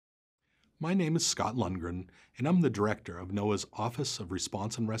My name is Scott Lundgren, and I'm the director of NOAA's Office of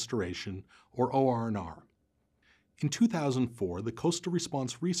Response and Restoration, or OR&R. In 2004, the Coastal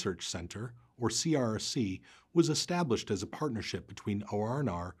Response Research Center, or CRRC, was established as a partnership between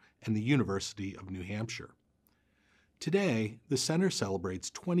OR&R and the University of New Hampshire. Today, the center celebrates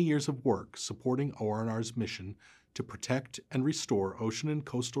 20 years of work supporting OR&R's mission to protect and restore ocean and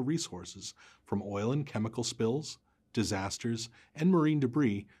coastal resources from oil and chemical spills, disasters, and marine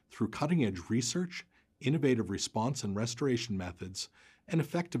debris through cutting-edge research, innovative response and restoration methods, and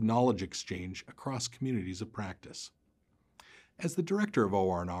effective knowledge exchange across communities of practice. As the director of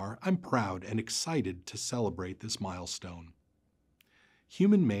OR&R, I'm proud and excited to celebrate this milestone.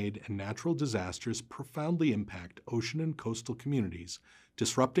 Human-made and natural disasters profoundly impact ocean and coastal communities,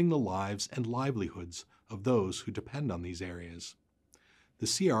 disrupting the lives and livelihoods of those who depend on these areas. The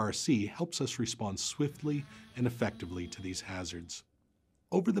CRRC helps us respond swiftly and effectively to these hazards.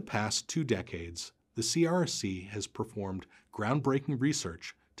 Over the past 2 decades, the CRRC has performed groundbreaking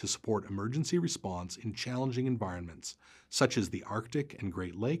research to support emergency response in challenging environments, such as the Arctic and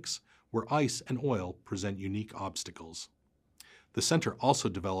Great Lakes, where ice and oil present unique obstacles. The center also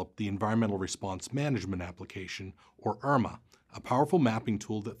developed the Environmental Response Management Application, or IRMA, a powerful mapping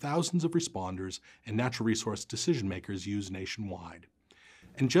tool that thousands of responders and natural resource decision-makers use nationwide.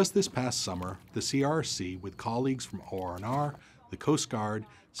 And just this past summer, the CRRC, with colleagues from OR&R, the Coast Guard,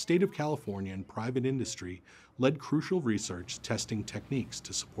 State of California, and private industry, led crucial research testing techniques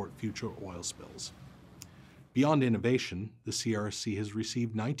to support future oil spills. Beyond innovation, the CRRC has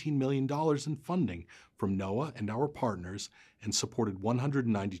received $19 million in funding from NOAA and our partners and supported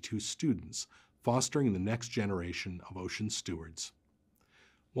 192 students, fostering the next generation of ocean stewards.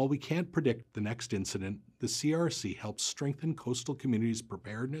 While we can't predict the next incident, the CRRC helps strengthen coastal communities'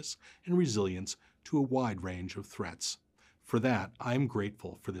 preparedness and resilience to a wide range of threats. For that, I am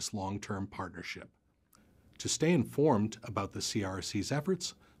grateful for this long-term partnership. To stay informed about the CRRC's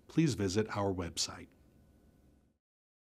efforts, please visit our website.